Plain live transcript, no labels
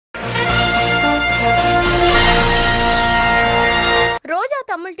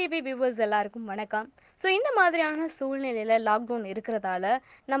Tamil TV viewers எல்லாருக்கும் வணக்கம். இந்த மாதிரியான சூழ்நிலையில லாக்டவுன் இருக்கிறதால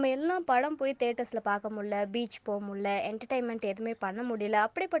நம்ம எல்லாம் படம் போய் தியேட்டர்ஸ்ல பார்க்க முடியல, பீச் போக முடியல, என்டர்டைன்மெண்ட் எதுவுமே பண்ண முடியல.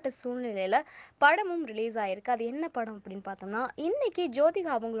 அப்படிப்பட்ட சூழ்நிலையில படமும் ரிலீஸ் ஆயிருக்கு. அது என்ன படம் அப்படின்னு பார்த்தோம்னா, இன்னைக்கு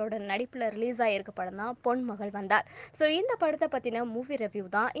ஜோதிகா அவங்களோட நடிப்புல ரிலீஸ் ஆயிருக்க படம் தான் பொன்மகள் வந்தாள். இந்த படத்தை பத்தின மூவி ரிவ்யூ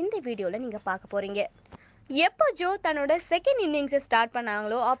தான் இந்த வீடியோல நீங்க பார்க்க போறீங்க. எப்போ ஜோ தன்னோட செகண்ட் இன்னிங்ஸை ஸ்டார்ட்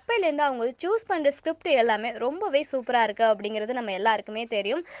பண்ணாங்களோ அப்போலேருந்து அவங்க சூஸ் பண்ணுற ஸ்கிரிப்ட் எல்லாமே ரொம்பவே சூப்பராக இருக்குது அப்படிங்கிறது நம்ம எல்லாருக்குமே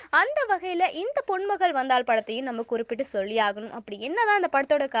தெரியும். அந்த வகையில் இந்த பொன்மகள் வந்தாள் படத்தையும் நம்ம குறிப்பிட்டு சொல்லி ஆகணும். அப்படி என்னதான் அந்த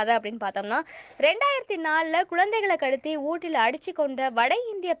படத்தோட கதை அப்படின்னு பார்த்தோம்னா, 2004 குழந்தைகளை கடத்தி ஊட்டியில் அடித்து கொண்ட வட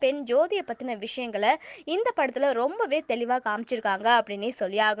இந்திய பெண் ஜோதியை பற்றின விஷயங்களை இந்த படத்தில் ரொம்பவே தெளிவாக காமிச்சிருக்காங்க அப்படின்னே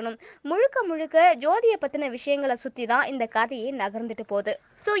சொல்லி ஆகணும். முழுக்க முழுக்க ஜோதியை பற்றின விஷயங்களை சுற்றி தான் இந்த கதையே நகர்ந்துட்டு போகுது.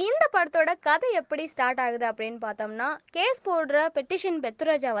 இந்த படத்தோட கதை எப்படி ஸ்டார்ட் ஆகுது அப்படின்னு பார்த்தோம்னா, கேஸ் போடுற பெட்டிஷன்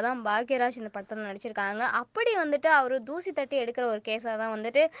பெத்துராஜாவை தான் பாக்யராஜ் இந்த படத்தில் நடிச்சிருக்காங்க. அப்படி அவர் தூசி தட்டி எடுக்கிற ஒரு கேஸாக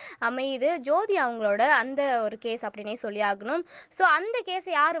தான் அமையுது ஜோதி அவங்களோட அந்த ஒரு கேஸ் அப்படின்னே சொல்லி ஆகணும். அந்த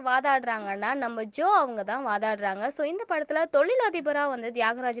கேஸை யார் வாதாடுறாங்கன்னா நம்ம ஜோ அவங்க தான் வாதாடுறாங்க. இந்த படத்தில் தொழிலதிபராக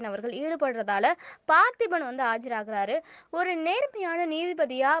தியாகராஜன் அவர்கள் ஈடுபடுறதால பார்த்திபன் ஆஜராகிறாரு. ஒரு நேர்மையான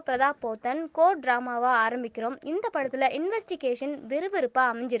நீதிபதியா பிரதாப் போத்தன் கோர்ட் டிராமாவா ஆரம்பிக்கிறோம். இந்த படத்தில் இன்வெஸ்டிகேஷன் விறுவிறுப்பா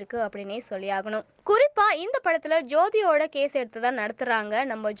அமைஞ்சிருக்கு அப்படின்னே சொல்லி ஆகணும். குறிப்பா இந்த படத்துல ஜோதியோட கேஸ் எடுத்துதான் நடத்துறாங்க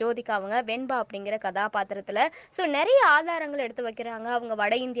நம்ம ஜோதிகா அவங்க வெண்பா அப்படிங்கிற கதாபாத்திரத்துல. நிறைய ஆதாரங்கள் எடுத்து வைக்கிறாங்க. அவங்க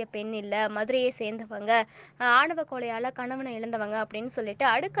வட இந்திய பெண் இல்ல, மதுரையை சேர்ந்தவங்க, ஆணவ கொலையால கணவனை இழந்தவங்க அப்படின்னு சொல்லிட்டு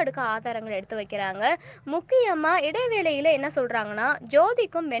அடுக்கடுக்க ஆதாரங்கள் எடுத்து வைக்கிறாங்க. முக்கியமா இடைவேளையில என்ன சொல்றாங்கன்னா,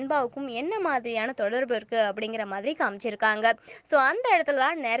 ஜோதிக்கும் வெண்பாவுக்கும் என்ன மாதிரியான தொடர்பு இருக்கு அப்படிங்கிற மாதிரி காமிச்சிருக்காங்க. அந்த இடத்துல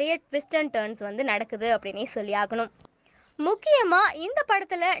தான் நிறைய ட்விஸ்ட் அண்ட் டர்ன்ஸ் நடக்குது அப்படின்னே சொல்லி ஆகணும். முக்கியமா இந்த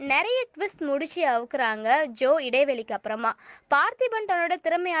படத்துல நிறைய ட்விஸ்ட் முடிச்சு அவுக்குறாங்க ஜோ இடைவெளிக்கு அப்புறமா. பார்த்திபன் தன்னோட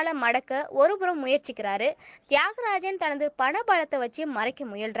திறமையால மடக்க ஒருபுறம் முயற்சிக்கிறாரு. தியாகராஜன் தனது பண பலத்தை வச்சு மறைக்க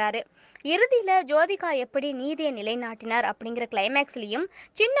முயல்றாரு. இறுதியில ஜோதிகா எப்படி நீதியை நிலைநாட்டினார் அப்படிங்கிற கிளைமேக்ஸ்லயும்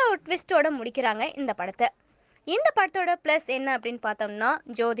சின்ன ஒரு ட்விஸ்டோட முடிக்கிறாங்க இந்த படத்தை. இந்த படத்தோட பிளஸ் என்ன அப்படின்னு பார்த்தோம்னா,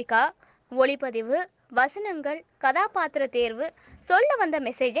 ஜோதிகா ஒளிப்பதிவு, வசனங்கள், கதாபாத்திர தேர்வு, சொல்ல வந்த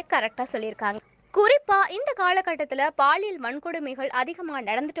மெசேஜை கரெக்டா சொல்லியிருக்காங்க. குறிப்பா இந்த காலகட்டத்தில் பாலியல் வன்கொடுமைகள் அதிகமாக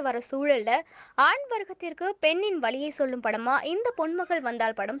நடந்துட்டு வர சூழல்ல ஆண் வர்க்கத்திற்கு பெண்ணின் வழியை சொல்லும் படமா இந்த பொன்மகள்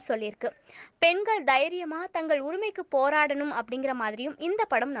வந்தாள் படம் சொல்லியிருக்கு. பெண்கள் தைரியமா தங்கள் உரிமைக்கு போராடணும் அப்படிங்கிற மாதிரியும் இந்த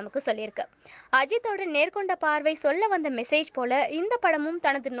படம் நமக்கு சொல்லியிருக்கு. அஜித்தோட நேர்கொண்ட பார்வை சொல்ல வந்த மெசேஜ் போல இந்த படமும்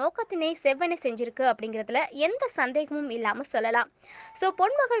தனது நோக்கத்தினை செவ்வனை செஞ்சிருக்கு அப்படிங்கிறதுல எந்த சந்தேகமும் இல்லாம சொல்லலாம்.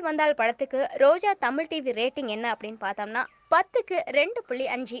 பொன்மகள் வந்தாள் படத்துக்கு ரோஜா தமிழ் டிவி ரேட்டிங் என்ன அப்படின்னு பார்த்தோம்னா 10க்கு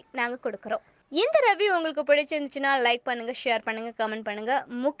 2.5 நாங்கள் கொடுக்குறோம். இந்த ரிவ்யூ உங்களுக்கு பிடிச்சிருந்துச்சுன்னா லைக் பண்ணுங்க, ஷேர் பண்ணுங்க, கமெண்ட் பண்ணுங்க.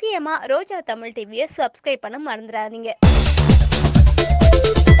 முக்கியமா ரோஜா தமிழ் டிவியை சப்ஸ்கிரைப் பண்ண மறந்துடாதீங்க.